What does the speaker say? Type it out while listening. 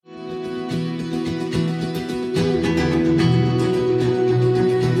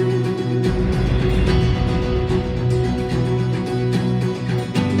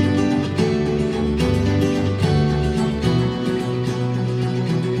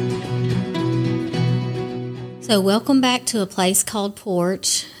So welcome back to A Place Called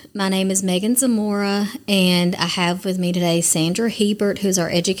Poarch. My name is Megan Zamora, and I have with me today Sandra Hiebert, who's our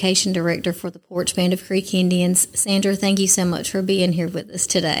Education Director for the Poarch Band of Creek Indians. Sandra, thank you so much for being here with us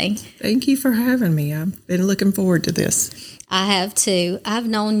today. Thank you for having me. I've been looking forward to this. I have too. I've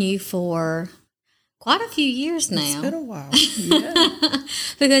known you for quite a few years now. It's been a while. Yeah.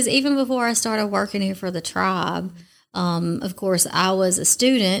 Because even before I started working here for the tribe, of course, I was a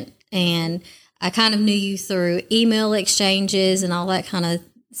student, and I kind of knew you through email exchanges and all that kind of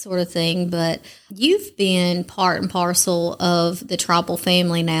sort of thing. But you've been part and parcel of the tribal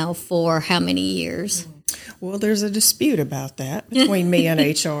family now for how many years? Well, there's a dispute about that between me and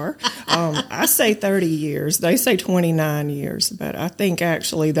HR. I say 30 years. They say 29 years. But I think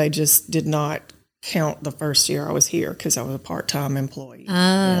actually they just did not count the first year I was here because I was a part-time employee.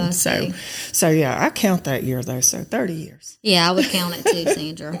 Oh, so yeah, I count that year though, so 30 years. Yeah, I would count it too,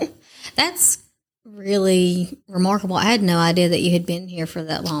 Sandra. That's really remarkable. I had no idea that you had been here for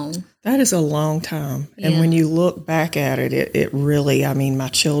that long. That is a long time. Yeah. And when you look back at it, it really, I mean, my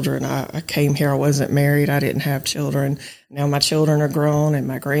children, I came here, I wasn't married, I didn't have children. Now my children are grown and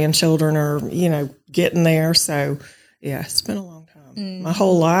my grandchildren are, getting there. So yeah, it's been a long time. Mm-hmm. My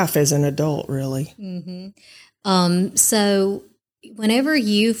whole life as an adult, really. Mm-hmm. So whenever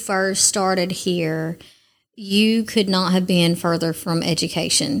you first started here, you could not have been further from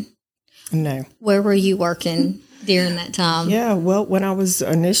education. No. Where were you working during that time? Yeah, well, when I was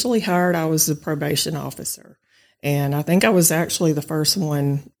initially hired, I was a probation officer. And I think I was actually the first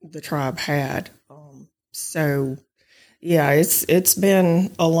one the tribe had. So, yeah, it's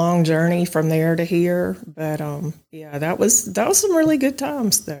been a long journey from there to here. But, yeah, that was some really good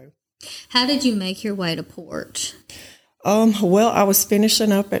times, though. How did you make your way to Poarch? Well, I was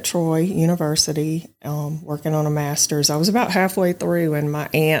finishing up at Troy University, working on a master's. I was about halfway through, and my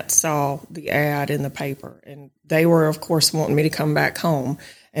aunt saw the ad in the paper, and they were, of course, wanting me to come back home.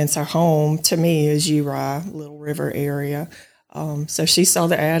 And so home to me is Uri, Little River area. So she saw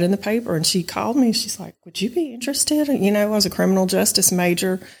the ad in the paper, and she called me. She's like, "Would you be interested?" I was a criminal justice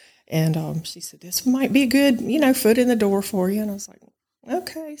major, and she said, "This might be a good, foot in the door for you." And I was like,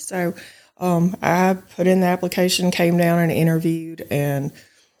 "Okay." So I put in the application, came down and interviewed, and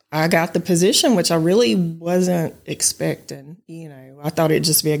I got the position, which I really wasn't expecting. I thought it'd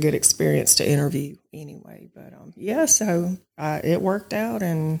just be a good experience to interview anyway. But yeah, so it worked out,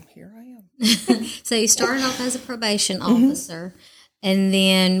 and here I am. So you started off as a probation officer, and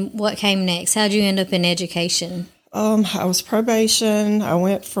then what came next? How'd you end up in education? I was probation. I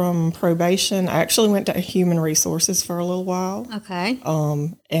went from probation. I actually went to human resources for a little while. Okay.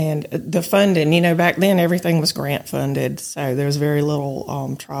 And the funding, back then everything was grant funded, so there was very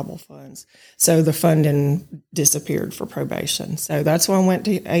little tribal funds. So the funding disappeared for probation. So that's when I went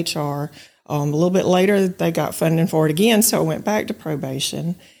to HR. A little bit later, they got funding for it again, so I went back to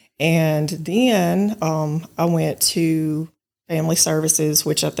probation. And then I went to family services,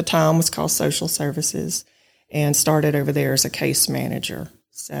 which at the time was called social services, and started over there as a case manager.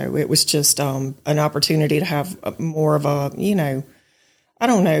 So it was just an opportunity to have more of a,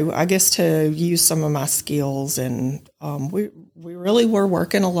 I guess to use some of my skills. And we really were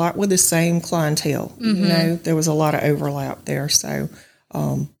working a lot with the same clientele. Mm-hmm. There was a lot of overlap there. So,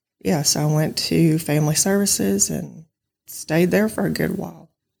 so I went to family services and stayed there for a good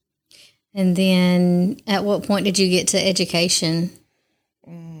while. And then at what point did you get to education?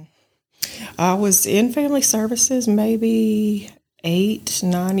 I was in family services maybe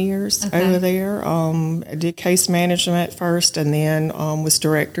 8-9 years over there. I did case management first, and then was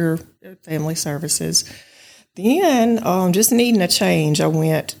director of family services. Then, just needing a change, I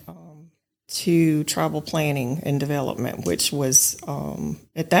went to tribal planning and development, which was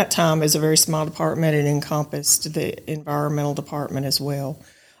at that time is a very small department. It encompassed the environmental department as well.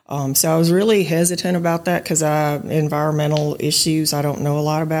 So I was really hesitant about that because environmental issues I don't know a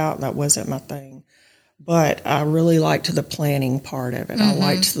lot about. That wasn't my thing. But I really liked the planning part of it. I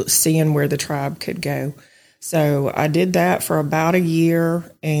liked seeing where the tribe could go. So I did that for about a year,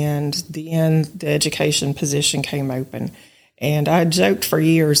 and then the education position came open. And I joked for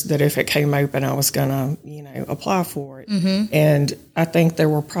years that if it came open, I was going to, apply for it. Mm-hmm. And I think there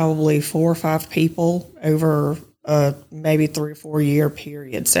were probably 4 or 5 people over maybe 3 or 4 year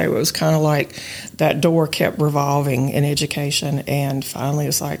period. So it was kind of like that door kept revolving in education. And finally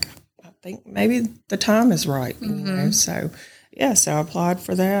it's like, I think maybe the time is right. So yeah, so I applied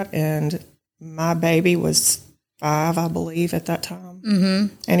for that, and my baby was 5, I believe, at that time.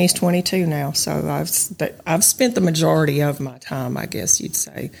 Mm-hmm. And he's 22 now. So I've spent the majority of my time, I guess you'd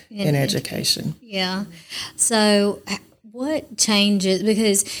say, in education. Yeah. So what changes,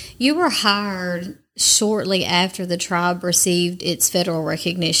 because you were hired shortly after the tribe received its federal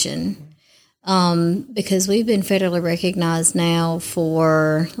recognition. Because we've been federally recognized now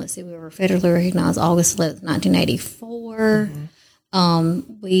for, we were federally recognized August 11th, 1984.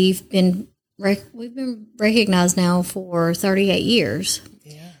 We've been recognized now for 38 years.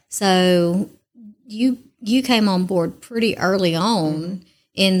 Yeah. So you came on board pretty early on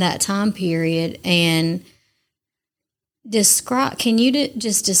in that time period, and can you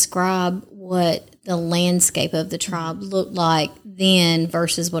just describe what the landscape of the tribe looked like then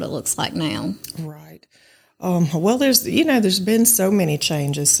versus what it looks like now? Right. Well, there's been so many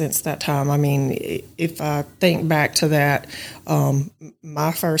changes since that time. I mean, if I think back to that,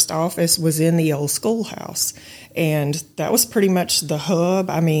 my first office was in the old schoolhouse, and that was pretty much the hub.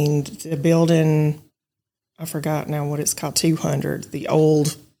 I mean, the building, I forgot now what it's called, 200, the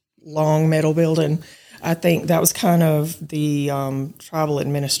old long metal building. I think that was kind of the tribal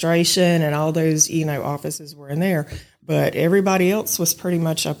administration, and all those, offices were in there. But everybody else was pretty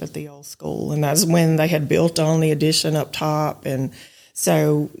much up at the old school. And that's when they had built on the addition up top. And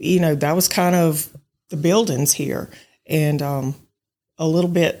so, that was kind of the buildings here. And a little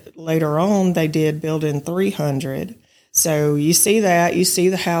bit later on, they did building 300. So you see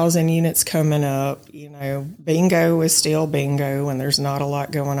the housing units coming up, bingo is still bingo, and there's not a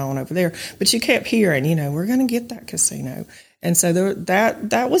lot going on over there. But you kept hearing, we're going to get that casino. And so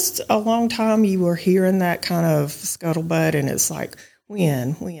that was a long time you were hearing that kind of scuttlebutt, and it's like,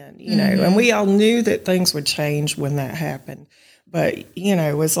 when, and we all knew that things would change when that happened. But,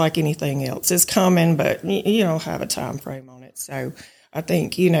 it was like anything else. It's coming, but you don't have a time frame on it. So I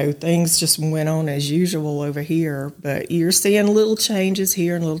think, things just went on as usual over here, but you're seeing little changes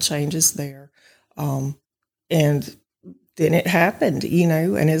here and little changes there. And then it happened,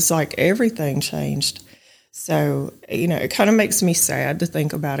 and it's like everything changed. So, it kind of makes me sad to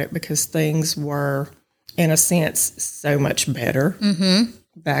think about it, because things were, in a sense, so much better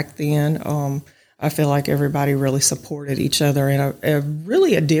back then. I feel like everybody really supported each other in a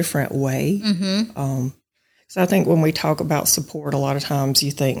really a different way. So I think when we talk about support, a lot of times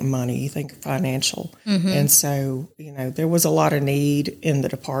you think money, you think financial. And so, there was a lot of need in the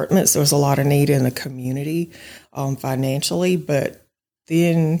departments. There was a lot of need in the community financially, but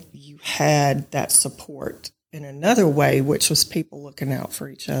then you had that support in another way, which was people looking out for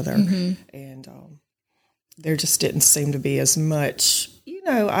each other. And there just didn't seem to be as much,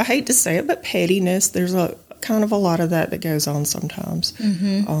 I hate to say it, but pettiness. There's a kind of a lot of that goes on sometimes.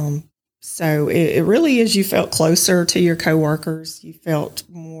 So it really is, you felt closer to your coworkers. You felt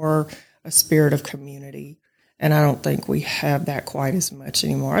more a spirit of community. And I don't think we have that quite as much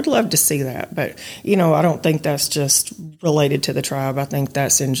anymore. I'd love to see that. But, I don't think that's just related to the tribe. I think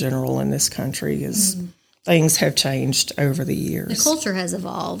that's in general in this country is things have changed over the years. The culture has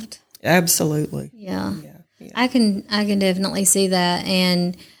evolved. Absolutely. Yeah. I can definitely see that.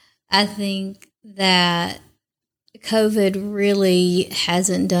 And I think that COVID really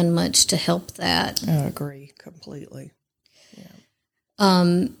hasn't done much to help that. I agree completely.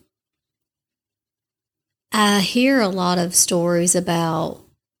 Yeah. I hear a lot of stories about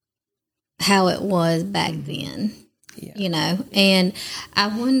how it was back then, and I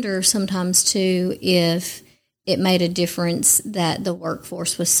wonder sometimes too if it made a difference that the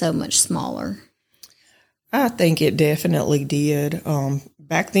workforce was so much smaller. I think it definitely did.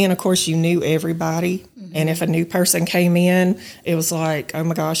 Back then, of course, you knew everybody. And if a new person came in, it was like, oh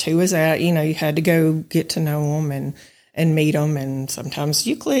my gosh, who is that? You had to go get to know them and meet them. And sometimes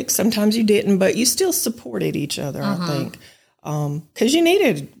you clicked, sometimes you didn't, but you still supported each other, I think, because you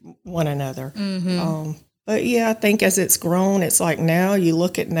needed one another. But yeah, I think as it's grown, it's like now you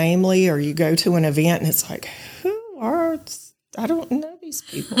look at Namely or you go to an event and it's like, I don't know these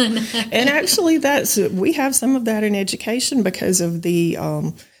people. And actually we have some of that in education because of the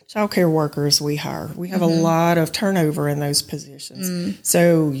child care workers we hire. We have a lot of turnover in those positions.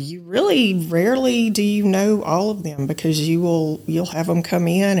 So you really rarely do you know all of them, because you'll have them come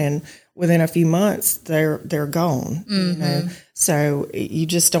in and within a few months they're gone. So you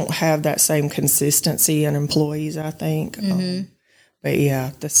just don't have that same consistency in employees, I think. But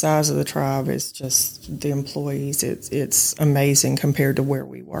yeah, the size of the tribe is just the employees. It's amazing compared to where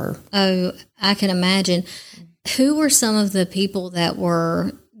we were. Oh, I can imagine. Who were some of the people that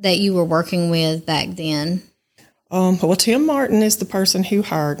you were working with back then? Well, Tim Martin is the person who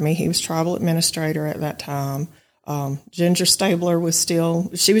hired me. He was tribal administrator at that time. Ginger Stabler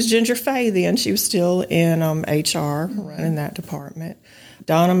she was Ginger Fay then. She was still in HR, running that department.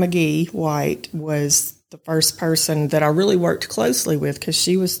 Donna McGee White was the first person that I really worked closely with, because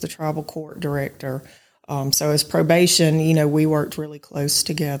she was the tribal court director. So as probation, we worked really close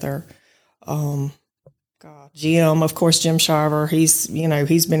together. God, Jim, of course, Jim Shiver, he's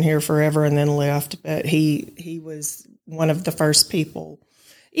been here forever and then left, but he was one of the first people,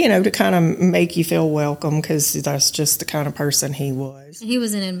 to kind of make you feel welcome, because that's just the kind of person he was. He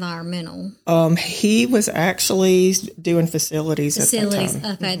was an environmental. He was actually doing facilities at that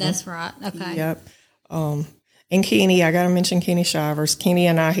time. Okay, that's right. Okay. Yep. And Kenny, I got to mention Kenny Shivers. Kenny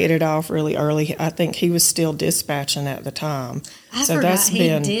and I hit it off really early. I think he was still dispatching at the time. I forgot he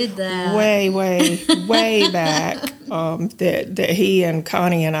did that. Way, way back that he and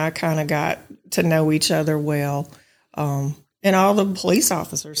Connie and I kind of got to know each other well. And all the police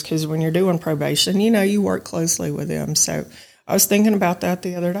officers, because when you're doing probation, you work closely with them. So I was thinking about that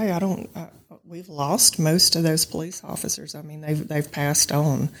the other day. We've lost most of those police officers. I mean, they've passed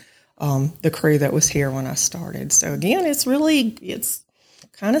on. The crew that was here when I started. So again, it's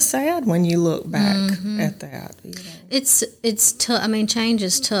kind of sad when you look back at that. It's tough. I mean, change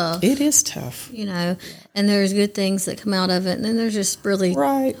is tough. It is tough. And there's good things that come out of it, and then there's just really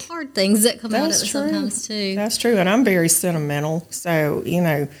hard things that come out of it sometimes too. That's true. And I'm very sentimental. So,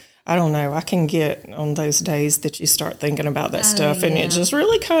 I don't know. I can get on those days that you start thinking about that stuff, and it just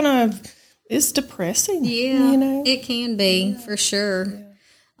really kind of is depressing. Yeah, it can be for sure. Yeah.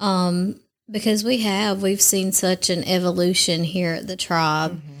 Because we've seen such an evolution here at the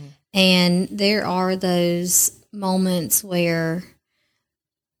tribe, and there are those moments where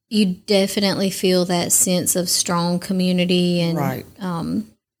you definitely feel that sense of strong community and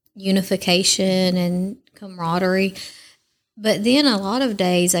unification and camaraderie. But then a lot of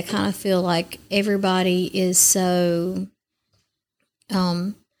days I kind of feel like everybody is has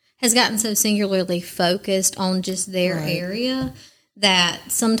gotten so singularly focused on just their area that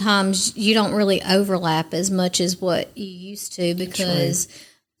sometimes you don't really overlap as much as what you used to, because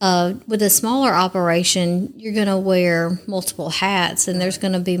with a smaller operation, you're going to wear multiple hats, and there's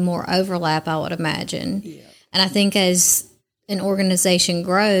going to be more overlap, I would imagine. Yeah. And I think as an organization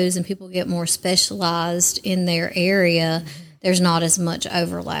grows and people get more specialized in their area, there's not as much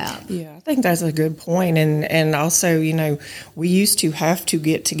overlap. Yeah, I think that's a good point. And also, we used to have to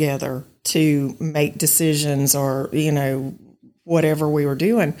get together to make decisions or, whatever we were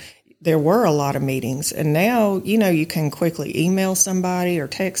doing. There were a lot of meetings, and now, you can quickly email somebody or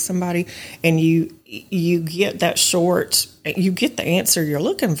text somebody, and you get you get the answer you're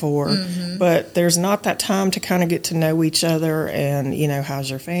looking for, but there's not that time to kind of get to know each other and, how's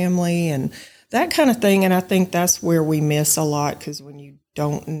your family and that kind of thing. And I think that's where we miss a lot, because when you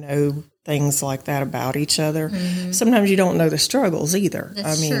don't know things like that about each other, sometimes you don't know the struggles either.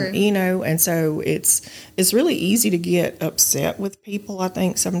 That's true. And so it's really easy to get upset with people, I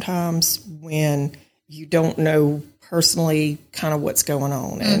think, sometimes when you don't know personally kind of what's going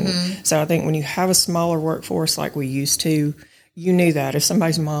on. And so I think when you have a smaller workforce like we used to, you knew that if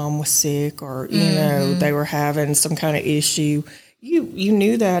somebody's mom was sick or, they were having some kind of issue, you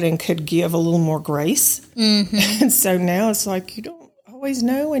knew that and could give a little more grace. And so now it's like you don't always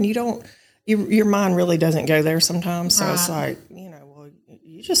know, and your mind really doesn't go there sometimes. So it's like, well,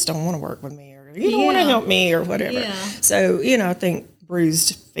 you just don't want to work with me, or you don't want to help me, or whatever. Yeah. So, I think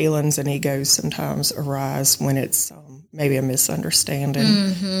bruised feelings and egos sometimes arise when it's maybe a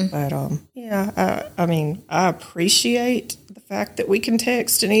misunderstanding. But, I appreciate the fact that we can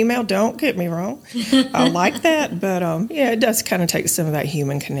text and email. Don't get me wrong. I like that. But, it does kind of take some of that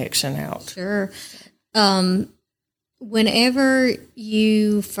human connection out. Sure. Whenever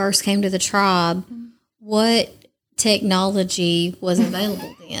you first came to the tribe, what technology was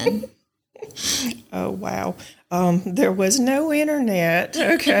available then? Oh, wow. There was no internet,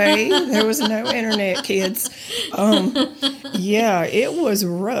 okay? There was no internet, kids. It was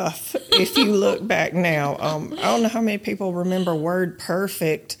rough if you look back now. I don't know how many people remember Word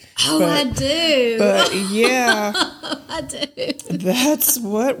Perfect. Oh, I do. But, yeah. I do. That's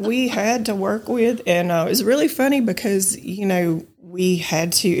what we had to work with. And it was really funny because, we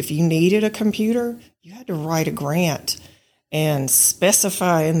had to, if you needed a computer, you had to write a grant and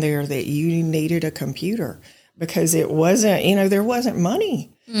specify in there that you needed a computer, because it wasn't, there wasn't money.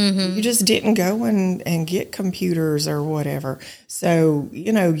 You just didn't go and get computers or whatever. So,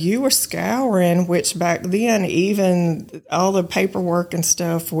 you were scouring, which back then, even all the paperwork and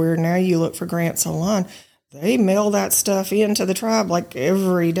stuff, where now you look for grants online, they mail that stuff into the tribe like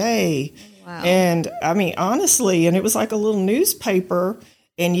every day. Wow. And honestly, and it was like a little newspaper,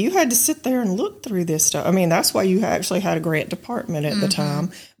 and you had to sit there and look through this stuff. That's why you actually had a grant department at the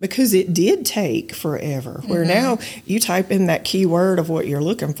time, because it did take forever. Where now you type in that keyword of what you're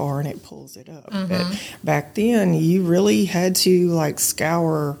looking for and it pulls it up. But back then, you really had to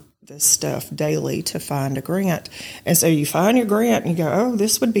scour this stuff daily to find a grant. And so you find your grant and you go, oh,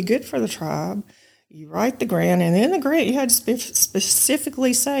 this would be good for the tribe. You write the grant, and in the grant you had to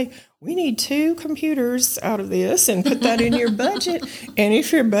specifically say, we need 2 computers out of this, and put that in your budget. And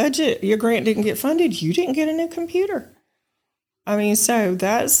if your grant didn't get funded, you didn't get a new computer. I mean, so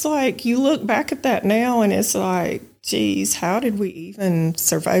that's like, you look back at that now and it's like, geez, how did we even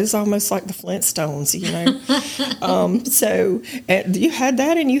survive? It's almost like the Flintstones, So and you had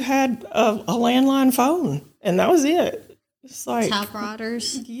that, and you had a landline phone, and that was it. It's like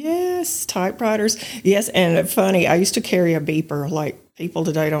typewriters. Yes, typewriters. Yes, and funny, I used to carry a beeper. Like, people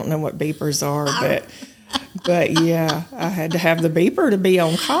today don't know what beepers are, but yeah, I had to have the beeper to be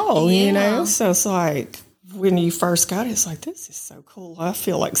on call, So it's like, when you first got it, it's like, this is so cool. I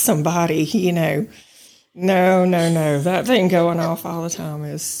feel like somebody, No. That thing going off all the time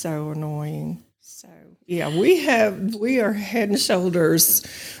is so annoying. So, yeah, we are head and shoulders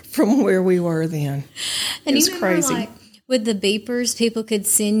from where we were then. And it's crazy. Like, with the beepers, people could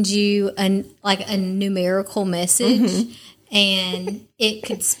send you a numerical message, and it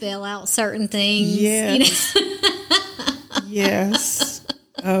could spell out certain things. Yes. Yes.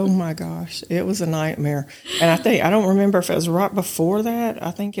 Oh my gosh, it was a nightmare. And I don't remember if it was right before that.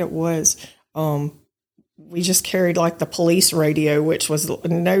 I think it was. We just carried like the police radio, which was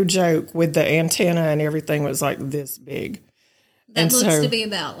no joke, with the antenna and everything was like this big. That looks to be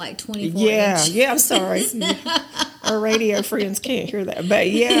about like 24 inch. Yeah, I'm sorry. Our radio friends can't hear that. But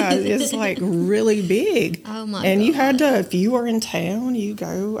yeah, it's like really big. Oh my And God. you had to, if you were in town, you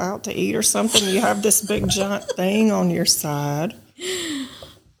go out to eat or something, you have this big giant thing on your side.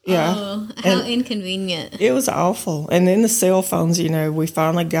 Yeah. Oh, how inconvenient. It was awful. And then the cell phones, we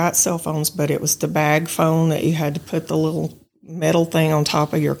finally got cell phones, but it was the bag phone that you had to put the little metal thing on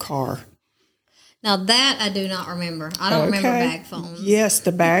top of your car. Now that I do not remember. I don't remember bag phones. Yes,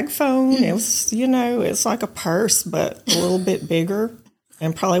 the bag phone. It was, it's like a purse, but a little bit bigger,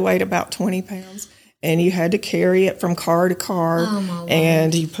 and probably weighed about 20 pounds. And you had to carry it from car to car. Oh, my Lord.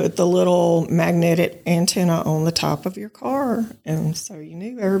 And you put the little magnetic antenna on the top of your car. And so you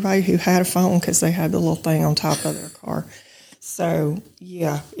knew everybody who had a phone because they had the little thing on top of their car. So,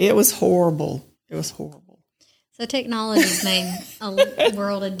 yeah, it was horrible. It was horrible. So technology's made a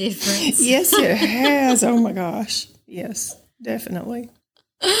world of difference. Yes, it has. Oh, my gosh. Yes, definitely.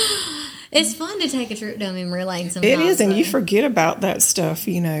 It's fun to take a trip down memory lane sometimes. It is, and you forget about that stuff,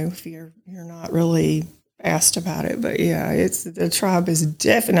 if you're not really asked about it. But yeah, the tribe has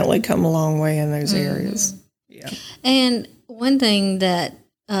definitely come a long way in those areas. Yeah. And one thing that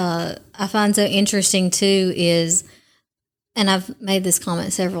I find so interesting too is, and I've made this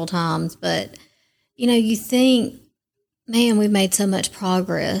comment several times, but you think, man, we've made so much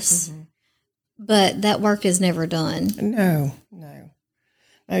progress, but that work is never done. No.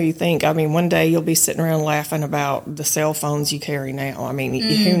 You think, one day you'll be sitting around laughing about the cell phones you carry now.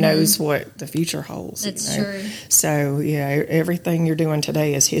 Who knows what the future holds? That's true. So, yeah, everything you're doing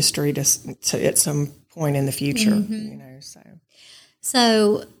today is history to at some point in the future,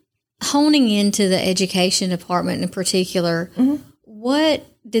 So, honing into the education department in particular, what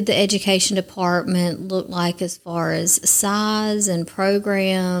did the education department look like as far as size and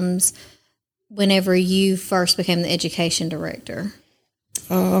programs whenever you first became the education director?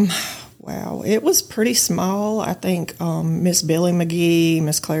 Wow, it was pretty small. I think Miss Billy McGee,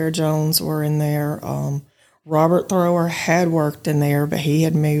 Miss Clara Jones were in there. Robert Thrower had worked in there, but he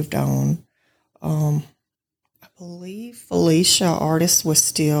had moved on. I believe Felicia Artis was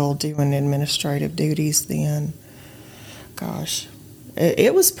still doing administrative duties then. Gosh,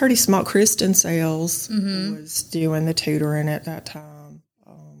 it was pretty small. Kristen Sales was doing the tutoring at that time.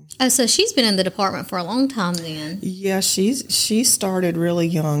 Oh, so she's been in the department for a long time then. Yeah, she started really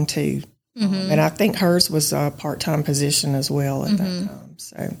young too. And I think hers was a part-time position as well at that time.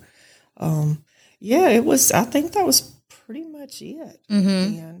 So, yeah, it was, I think that was pretty much it.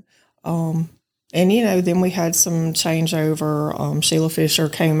 And then we had some changeover. Sheila Fisher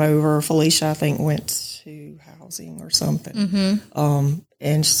came over. Felicia, I think, went to housing or something.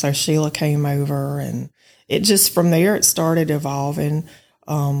 And so Sheila came over, and it just, from there, it started evolving.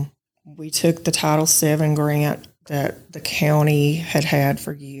 We took the Title VII grant that the county had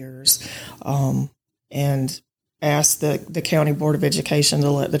for years, and asked the County Board of Education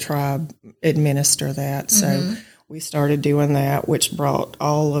to let the tribe administer that. So we started doing that, which brought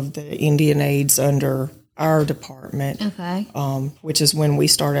all of the Indian aides under our department, which is when we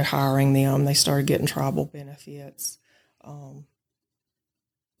started hiring them. They started getting tribal benefits.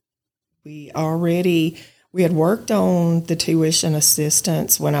 We had worked on the tuition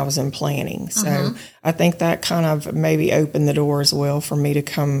assistance when I was in planning. So I think that kind of maybe opened the door as well for me to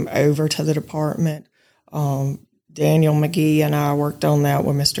come over to the department. Daniel McGee and I worked on that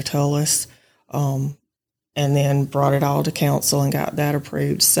with Mr. Tullis. and then brought it all to council and got that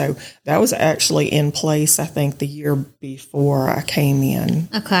approved. So that was actually in place, I think, the year before I came in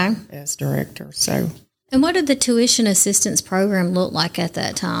as director. So, and what did the tuition assistance program look like at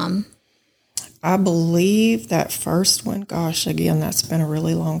that time? I believe that first one, gosh, again, that's been a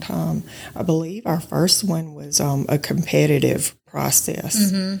really long time. I believe our first one was a competitive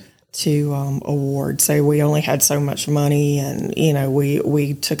process to award. So we only had so much money, and,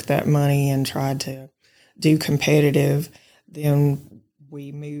 we took that money and tried to do competitive. Then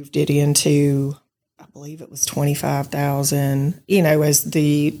we moved it into, I believe it was $25,000. As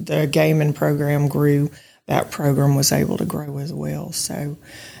the gaming program grew, that program was able to grow as well. So,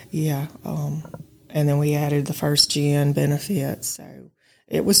 yeah. And then we added the first gen benefit. So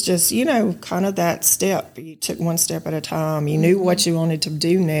it was just, kind of that step. You took one step at a time. You knew what you wanted to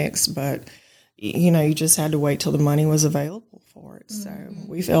do next, but, you just had to wait till the money was available for it. So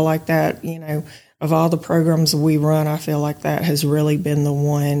we feel like that, of all the programs we run, I feel like that has really been the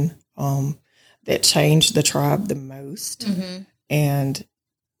one that changed the tribe the most. And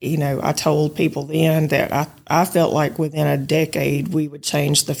I told people then that I felt like within a decade we would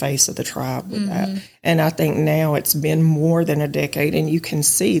change the face of the tribe with that. And I think now it's been more than a decade, and you can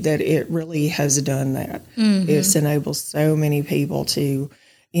see that it really has done that. It's enabled so many people to,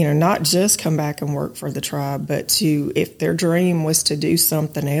 not just come back and work for the tribe, but to, if their dream was to do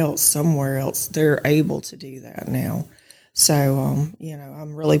something else somewhere else, they're able to do that now. So,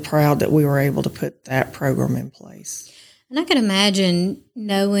 I'm really proud that we were able to put that program in place. And I can imagine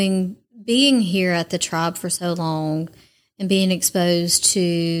being here at the tribe for so long and being exposed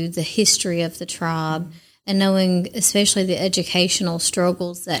to the history of the tribe and knowing especially the educational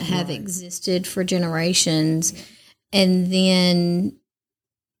struggles that have existed for generations. And then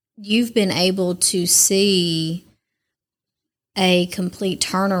you've been able to see a complete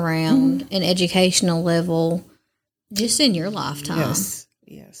turnaround in educational level just in your lifetime. Yes.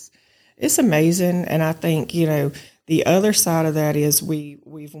 It's amazing. And I think, the other side of that is we've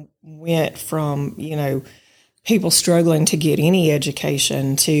went from, people struggling to get any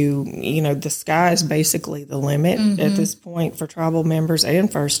education to, the sky is basically the limit at this point for tribal members and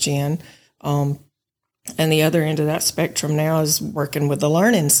first gen. And the other end of that spectrum now is working with the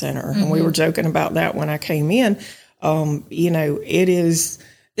Learning Center. And we were joking about that when I came in. It's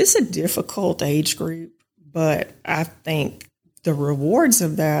a difficult age group, but I think the rewards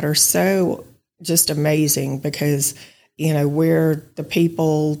of that are so just amazing because, we're the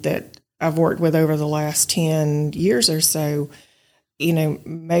people that I've worked with over the last 10 years or so,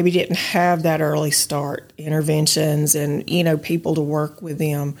 maybe didn't have that early start interventions and, people to work with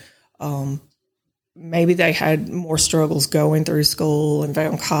them. Maybe they had more struggles going through school and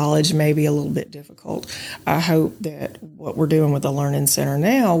found college maybe a little bit difficult. I hope that what we're doing with the Learning Center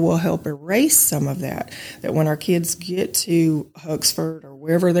now will help erase some of that when our kids get to Huxford or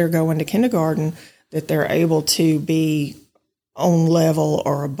wherever they're going to kindergarten, that they're able to be on level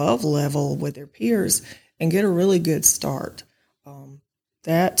or above level with their peers and get a really good start.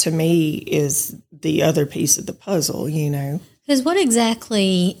 That to me is the other piece of the puzzle, Because what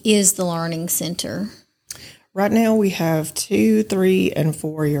exactly is the Learning Center? Right now we have 2, 3, and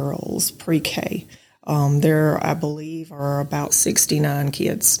 4-year-olds pre-K. There, I believe, are about 69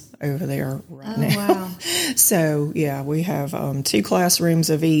 kids over there right now. Wow. So, yeah, we have 2 classrooms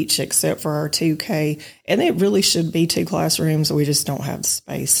of each except for our 2K. And it really should be 2 classrooms. We just don't have the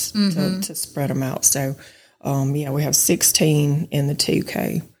space to spread them out. So, we have 16 in the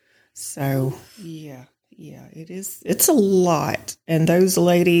 2K. So, yeah, it's a lot. And those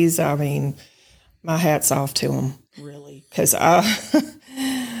ladies, I mean, my hat's off to them, really, because I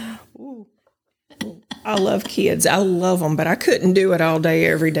love kids. I love them, but I couldn't do it all day,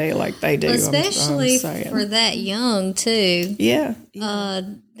 every day like they do. Especially for that young, too. Yeah.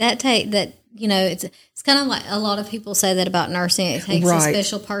 It's kind of like a lot of people say that about nursing. It takes a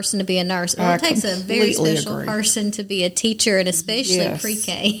special person to be a nurse. Well, it takes a very special person to be a teacher, and especially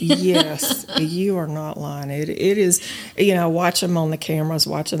pre-K. Yes, you are not lying. It is, watch them on the cameras,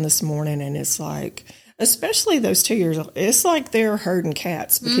 watching this morning, and it's like, especially those 2 years old, it's like they're herding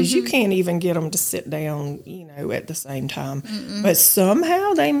cats because you can't even get them to sit down, at the same time. But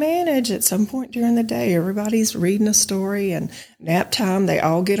somehow they manage at some point during the day. Everybody's reading a story and nap time, they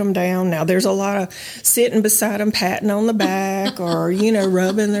all get them down. Now there's a lot of sitting beside them, patting on the back or,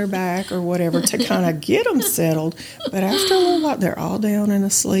 rubbing their back or whatever to kind of get them settled. But after a little while, they're all down and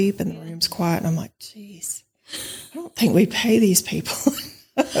asleep and the room's quiet. And I'm like, geez, I don't think we pay these people.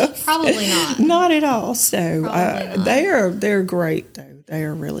 Probably not. Not at all. So they're great though. They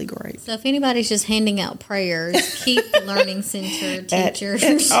are really great. So if anybody's just handing out prayers, keep the Learning Center teachers.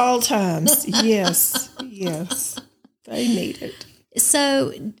 At all times. Yes. They need it.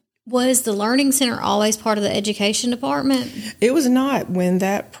 So was the Learning Center always part of the education department? It was not. When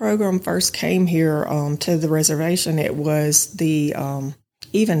that program first came here to the reservation, it was the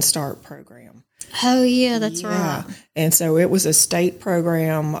Even Start program. Oh, yeah, that's right. And so it was a state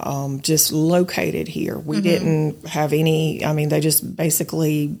program just located here. We didn't have any, they just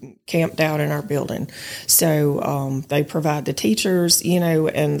basically camped out in our building. So they provide the teachers,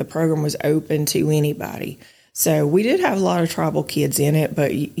 and the program was open to anybody. So we did have a lot of tribal kids in it,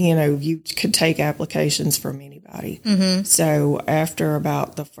 but, you could take applications from anybody. So after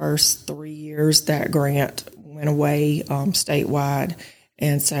about the first 3 years, that grant went away statewide.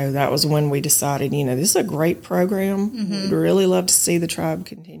 And so that was when we decided, this is a great program. We'd really love to see the tribe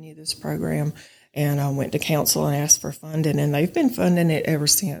continue this program. And I went to council and asked for funding, and they've been funding it ever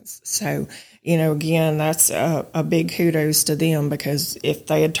since. So, again, that's a big kudos to them, because if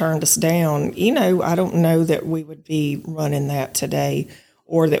they had turned us down, I don't know that we would be running that today,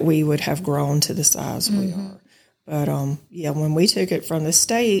 or that we would have grown to the size we are. But, when we took it from the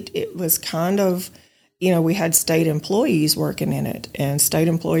state, it was kind of, we had state employees working in it, and state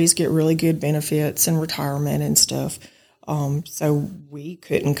employees get really good benefits and retirement and stuff. So we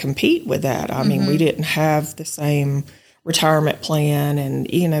couldn't compete with that. We didn't have the same retirement plan and,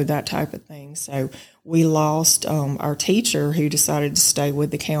 that type of thing. So we lost our teacher, who decided to stay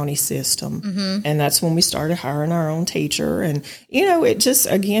with the county system. And that's when we started hiring our own teacher. And, it just,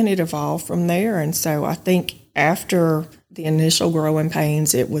 again, it evolved from there. And so I think after the initial growing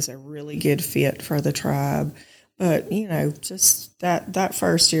pains, it was a really good fit for the tribe. But, just that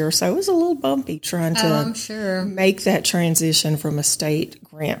first year or so was a little bumpy trying to make that transition from a state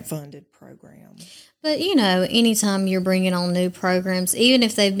grant-funded program. But, anytime you're bringing on new programs, even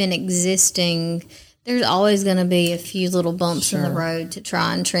if they've been existing, there's always going to be a few little bumps in the road to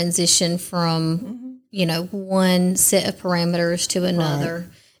try and transition from, one set of parameters to another,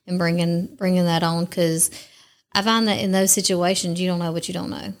 and bringing that on, because I find that in those situations, you don't know what you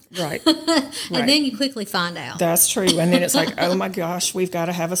don't know. Right. And then you quickly find out. That's true. And then it's like, oh my gosh, we've got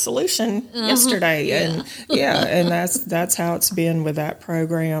to have a solution yesterday. And and that's how it's been with that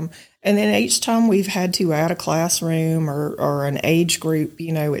program. And then each time we've had to add a classroom or an age group,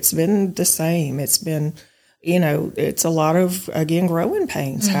 it's been the same. It's been, it's a lot of, again, growing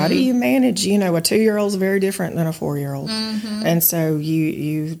pains. How do you manage, a 2-year-old is very different than a 4-year-old. And so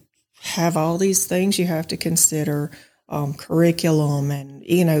you have all these things you have to consider, curriculum and,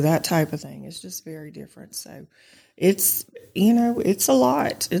 that type of thing. It's just very different. So it's, it's a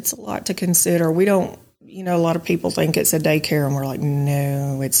lot. It's a lot to consider. We don't, a lot of people think it's a daycare, and we're like,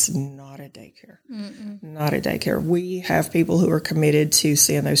 no, it's not a daycare. Not a daycare. We have people who are committed to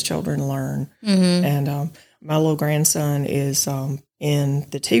seeing those children learn. And my little grandson is in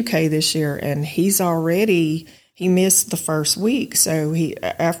the 2K this year, and he missed the first week. So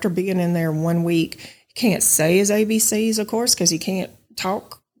after being in there 1 week, he can't say his ABCs, of course, because he can't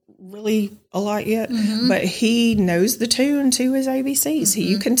talk really a lot yet, but he knows the tune to his ABCs.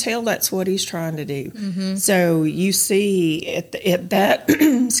 You can tell that's what he's trying to do. So you see at that,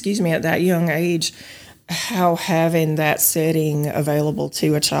 at that young age, how having that setting available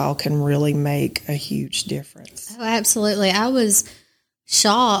to a child can really make a huge difference. Oh, absolutely. I was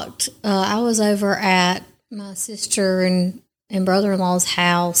shocked. I was over at my sister and brother-in-law's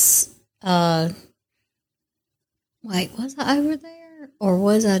house. Was I over there? Or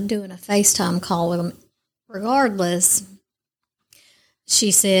was I doing a FaceTime call with them? Regardless, she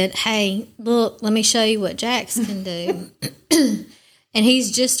said, hey, look, let me show you what Jax can do. And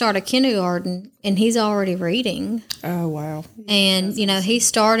he's just started kindergarten, and he's already reading. Oh, wow. And, he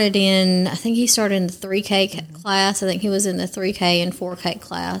started in the 3K class. I think he was in the 3K and 4K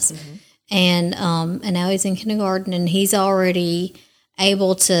class. And now he's in kindergarten, and he's already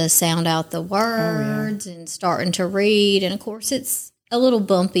able to sound out the words and starting to read. And, of course, it's a little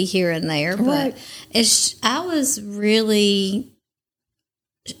bumpy here and there, but I was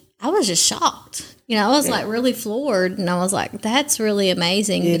just shocked. I was like really floored, and I was like, that's really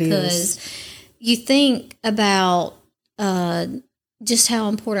amazing, because you think about just how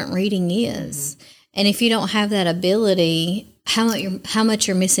important reading is. And if you don't have that ability, how much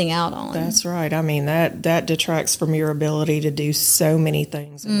you're missing out on. That's right. That detracts from your ability to do so many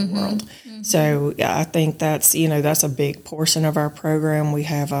things in the world. So I think that's a big portion of our program. We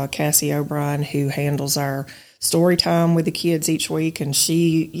have Cassie O'Brien, who handles our story time with the kids each week, and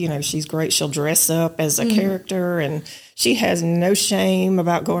she's great. She'll dress up as a character, and she has no shame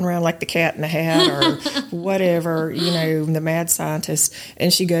about going around like the Cat in the Hat or whatever, the mad scientist.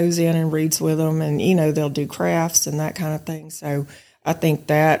 And she goes in and reads with them, and, they'll do crafts and that kind of thing. So I think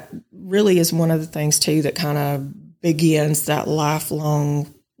that really is one of the things, too, that kind of begins that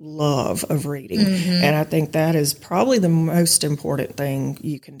lifelong love of reading. And I think that is probably the most important thing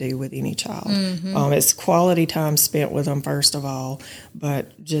you can do with any child. It's quality time spent with them, first of all,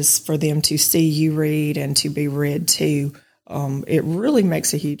 but just for them to see you read and to be read to, it really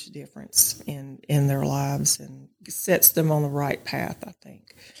makes a huge difference in their lives and sets them on the right path, I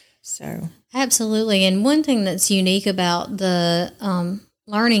think. So absolutely. And one thing that's unique about the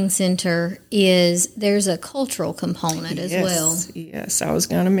Learning Center is there's a cultural component as well. Yes, I was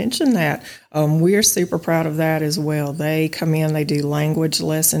going to mention that. We're super proud of that as well. They come in, they do language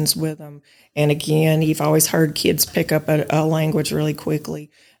lessons with them. And again, you've always heard kids pick up a language really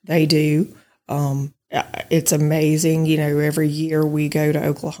quickly. They do. It's amazing. Every year we go to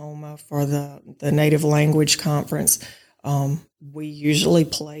Oklahoma for the Native Language Conference. We usually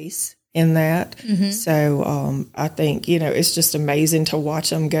place in that. So I think, it's just amazing to watch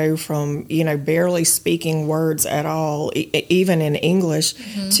them go from, barely speaking words at all, even in English,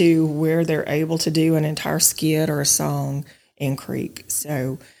 to where they're able to do an entire skit or a song in Creek.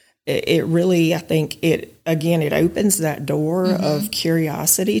 So it really, I think it opens that door of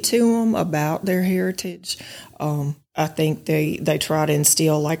curiosity to them about their heritage. I think they try to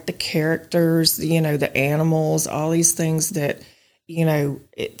instill like the characters, the animals, all these things that,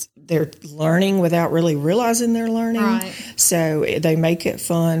 they're learning without really realizing they're learning. Right. So they make it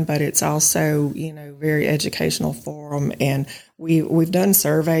fun, but it's also, very educational for them. And we've done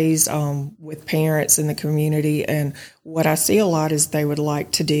surveys with parents in the community, and what I see a lot is they would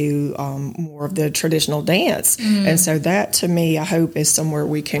like to do more of the traditional dance. And so that, to me, I hope is somewhere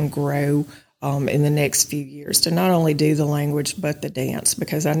we can grow in the next few years, to not only do the language but the dance,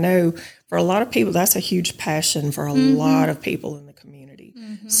 because I know for a lot of people that's a huge passion for a lot of people in the community.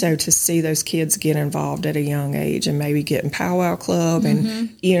 So to see those kids get involved at a young age and maybe get in powwow club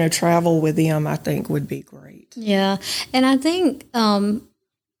and travel with them, I think would be great. Yeah, and I think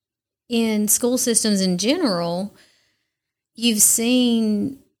in school systems in general, you've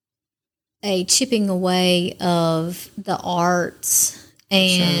seen a chipping away of the arts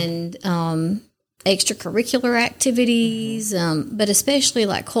and extracurricular activities, but especially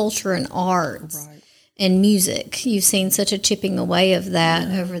like culture and arts and music. You've seen such a chipping away of that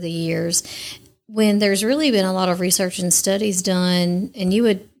over the years, when there's really been a lot of research and studies done, and you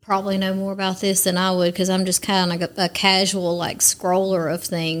would probably know more about this than I would, because I'm just kind of like a casual like scroller of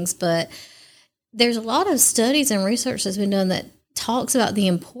things, but there's a lot of studies and research that's been done that talks about the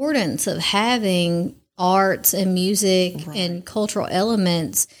importance of having arts and music and cultural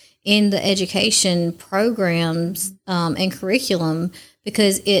elements in the education programs and curriculum,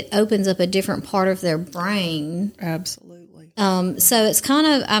 because it opens up a different part of their brain. Absolutely. So it's kind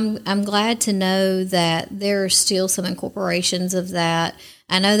of, I'm glad to know that there are still some incorporations of that.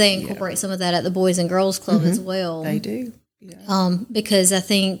 I know they incorporate some of that at the Boys and Girls Club as well. They do. Yeah. Because I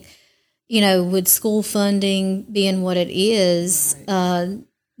think, with school funding being what it is,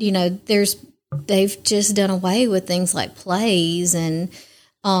 they've just done away with things like plays, and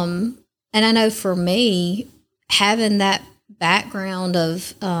I know for me, having that background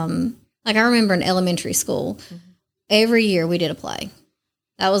of like, I remember in elementary school, every year we did a play.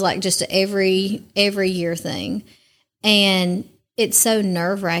 That was like just every year thing, and it's so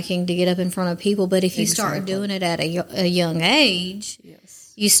nerve-wracking to get up in front of people. But if you start doing it at a young age,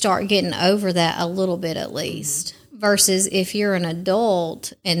 you start getting over that a little bit at least. Versus if you're an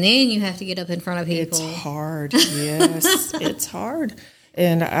adult and then you have to get up in front of people. It's hard. Yes, it's hard.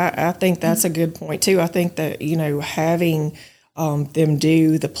 And I think that's a good point, too. I think that, having them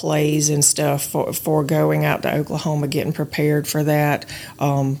do the plays and stuff for going out to Oklahoma, getting prepared for that,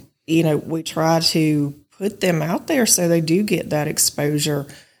 we try to put them out there so they do get that exposure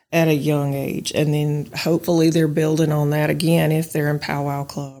at a young age. And then hopefully they're building on that again if they're in powwow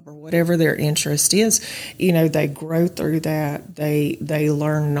club or whatever their interest is. They grow through that. They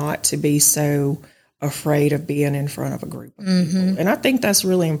learn not to be so afraid of being in front of a group of people. And I think that's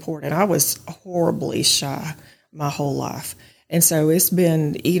really important. I was horribly shy my whole life. And so it's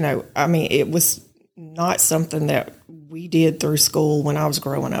been, it was not something that we did through school when I was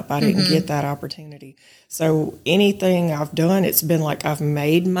growing up. I didn't get that opportunity. So anything I've done, it's been like I've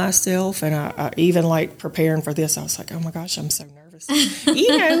made myself. And I even like preparing for this, I was like, oh my gosh, I'm so nervous. And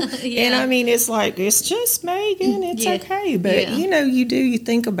it's like, it's just Megan, it's okay. But, you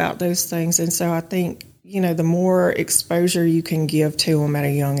think about those things. And so I think, the more exposure you can give to them at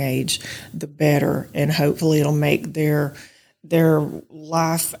a young age, the better. And hopefully it'll make their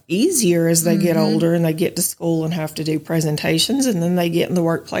life easier as they get older and they get to school and have to do presentations, and then they get in the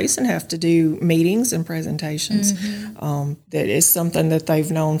workplace and have to do meetings and presentations. That is something that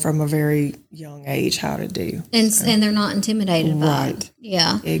they've known from a very young age how to do. And they're not intimidated by it.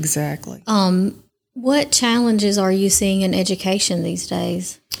 Yeah. Exactly. What challenges are you seeing in education these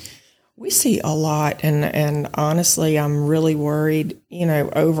days? We see a lot, and honestly, I'm really worried,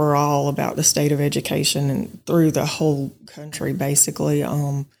 overall about the state of education and through the whole country, basically.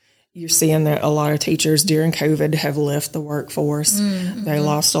 You're seeing that a lot of teachers during COVID have left the workforce. They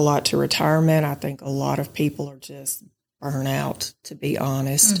lost a lot to retirement. I think a lot of people are just burnt out, to be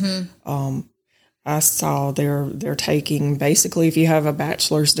honest. I saw they're taking, basically, if you have a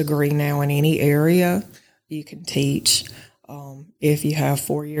bachelor's degree now in any area, you can teach. If you have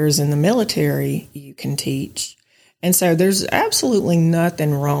 4 years in the military, you can teach. And so there's absolutely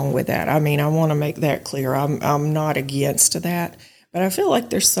nothing wrong with that. I mean, I want to make that clear. I'm not against that, but I feel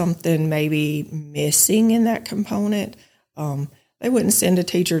like there's something maybe missing in that component. They wouldn't send a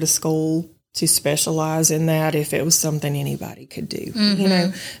teacher to school to specialize in that if it was something anybody could do,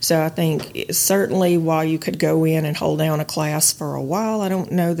 So I think certainly while you could go in and hold down a class for a while, I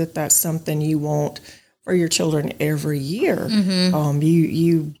don't know that that's something you want for your children every year.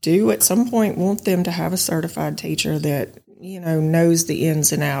 You do at some point want them to have a certified teacher that, knows the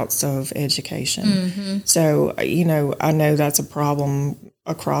ins and outs of education. So, I know that's a problem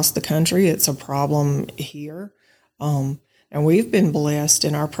across the country. It's a problem here. And we've been blessed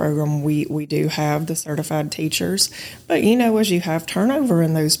in our program. We do have the certified teachers, but as you have turnover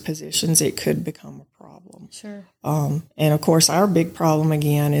in those positions, it could become a problem. Sure. And of course, our big problem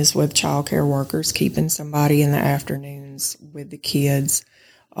again is with child care workers, keeping somebody in the afternoons with the kids.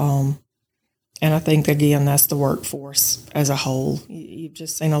 And I think again, that's the workforce as a whole. You've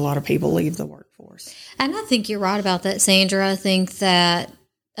just seen a lot of people leave the workforce. And I think you're right about that, Sandra. I think that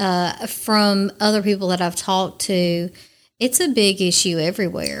from other people that I've talked to, it's a big issue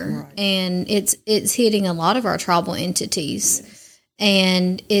everywhere, right. And it's hitting a lot of our tribal entities, yes.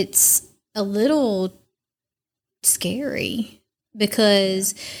 And it's a little scary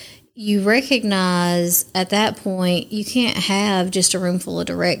because you recognize at that point you can't have just a room full of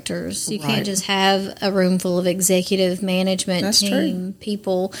directors. You can't just have a room full of executive management That's team true.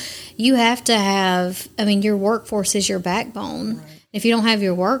 People. You have to have, your workforce is your backbone. Right. If you don't have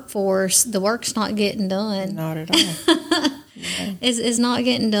your workforce, the work's not getting done. Not at all. No. It's not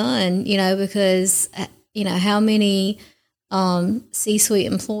getting done, because, how many C-suite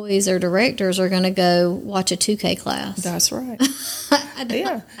employees or directors are going to go watch a 2K class? That's right.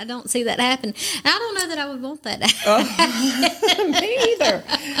 I don't see that happen. And I don't know that I would want that to happen. Me either.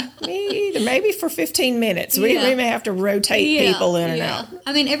 Maybe for 15 minutes. We may have to rotate people in and out.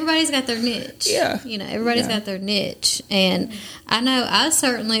 Everybody's got their niche. Yeah. Everybody's got their niche. And I know I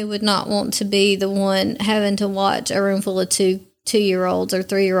certainly would not want to be the one having to watch a room full of two-year-olds or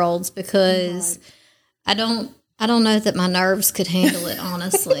 3-year-olds because I don't know that my nerves could handle it,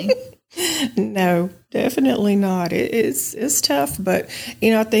 honestly. No, definitely not. It's tough, but,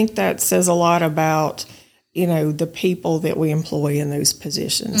 I think that says a lot about, the people that we employ in those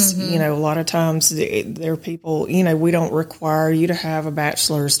positions. A lot of times there are people, we don't require you to have a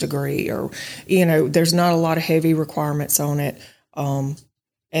bachelor's degree or, there's not a lot of heavy requirements on it.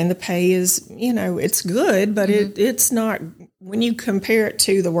 And the pay is, it's good, but it's not, when you compare it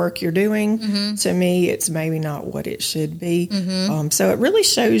to the work you're doing, to me, it's maybe not what it should be. So it really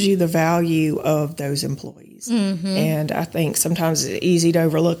shows you the value of those employees. And I think sometimes it's easy to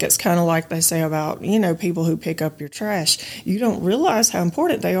overlook. It's kind of like they say about, people who pick up your trash. You don't realize how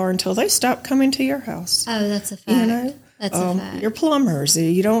important they are until they stop coming to your house. Oh, that's a fact. That's a fact. Your plumbers,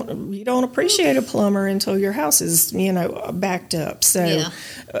 you don't appreciate a plumber until your house is, backed up. So,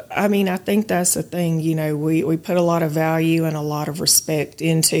 I think that's the thing, we put a lot of value and a lot of respect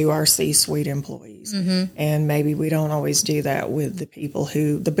into our C-suite employees. And maybe we don't always do that with the people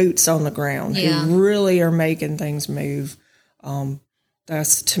the boots on the ground, who really are making things move.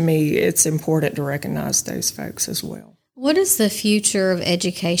 That's, to me, it's important to recognize those folks as well. What does the future of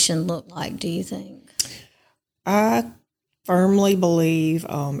education look like, do you think? I firmly believe,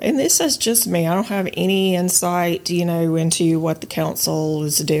 and this is just me, I don't have any insight, into what the council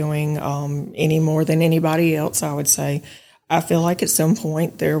is doing any more than anybody else, I would say. I feel like at some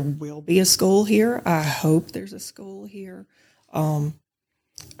point there will be a school here. I hope there's a school here.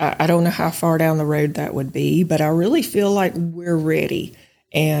 I don't know how far down the road that would be, but I really feel like we're ready.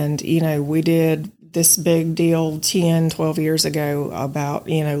 And, we did this big deal 10, 12 years ago about,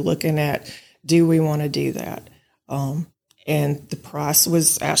 looking at do we want to do that? And the price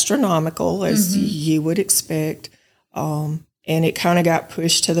was astronomical, as you would expect. And it kind of got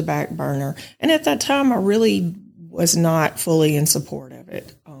pushed to the back burner. And at that time, I really was not fully in support of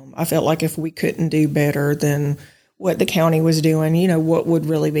it. I felt like if we couldn't do better than what the county was doing, what would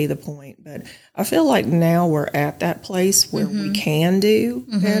really be the point? But I feel like now we're at that place where we can do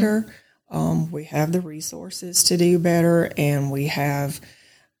better. We have the resources to do better, and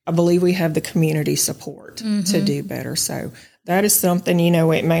I believe we have the community support to do better. So that is something,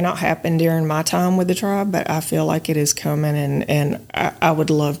 it may not happen during my time with the tribe, but I feel like it is coming, and I would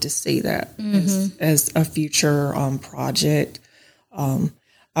love to see that as a future project.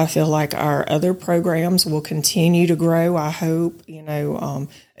 I feel like our other programs will continue to grow. I hope,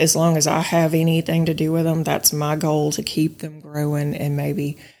 as long as I have anything to do with them, that's my goal, to keep them growing and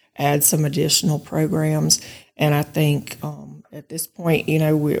maybe add some additional programs. And I think at this point,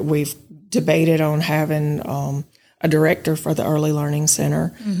 we've debated on having a director for the Early Learning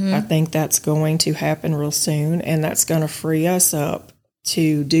Center. I think that's going to happen real soon, and that's going to free us up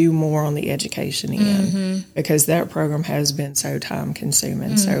to do more on the education end, because that program has been so time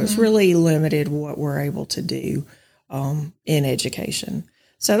consuming. So it's really limited what we're able to do in education.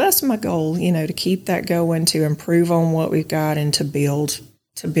 So that's my goal, to keep that going, to improve on what we've got, and to build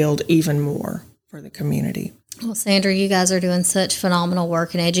even more for the community. Well, Sandra, you guys are doing such phenomenal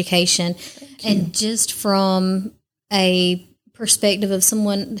work in education. And just from a perspective of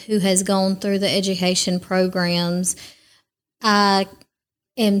someone who has gone through the education programs, I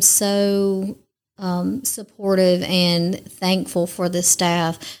am so supportive and thankful for the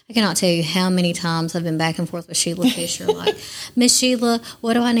staff. I cannot tell you how many times I've been back and forth with Sheila Fisher, like, Miss Sheila,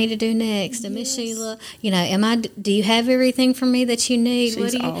 what do I need to do next? And Miss Sheila, do you have everything for me that you need?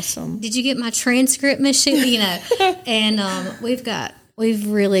 She's awesome. Did you get my transcript, Miss Sheila? And we've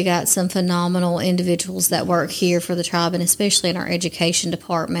really got some phenomenal individuals that work here for the tribe, and especially in our education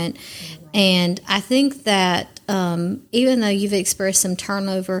department. And I think that even though you've expressed some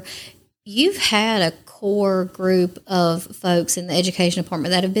turnover, you've had a core group of folks in the education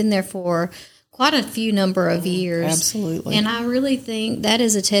department that have been there for quite a few number of years. Absolutely. And I really think that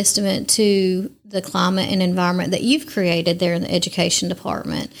is a testament to the climate and environment that you've created there in the education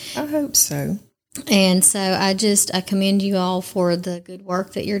department. I hope so. And so I commend you all for the good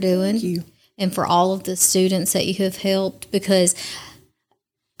work that you're doing. Thank you. And for all of the students that you have helped, because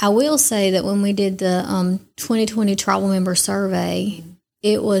I will say that when we did the 2020 tribal member survey,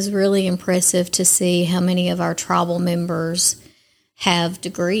 it was really impressive to see how many of our tribal members have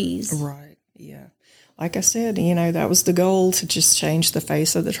degrees. Right, yeah. Like I said, that was the goal, to just change the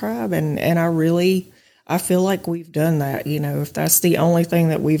face of the tribe. And I feel like we've done that. If that's the only thing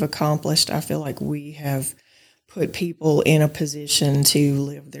that we've accomplished, I feel like we have put people in a position to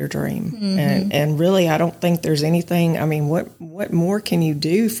live their dream. And really, I don't think there's anything, what more can you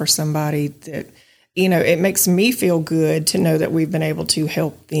do for somebody that, it makes me feel good to know that we've been able to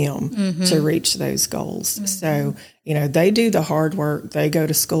help them to reach those goals. So, they do the hard work, they go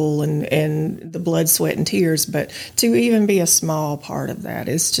to school and the blood, sweat, and tears, but to even be a small part of that,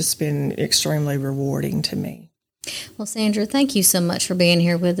 it's just been extremely rewarding to me. Well, Sandra, thank you so much for being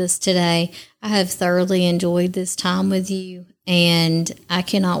here with us today. I have thoroughly enjoyed this time with you, and I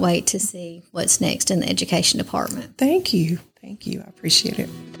cannot wait to see what's next in the education department. Thank you. Thank you. I appreciate it.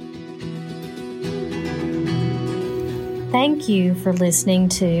 Thank you for listening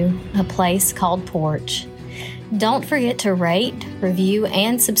to A Place Called Poarch. Don't forget to rate, review,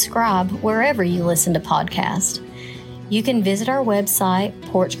 and subscribe wherever you listen to podcasts. You can visit our website,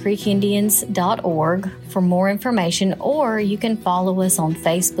 porchcreekindians.org, for more information, or you can follow us on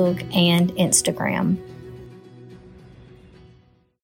Facebook and Instagram.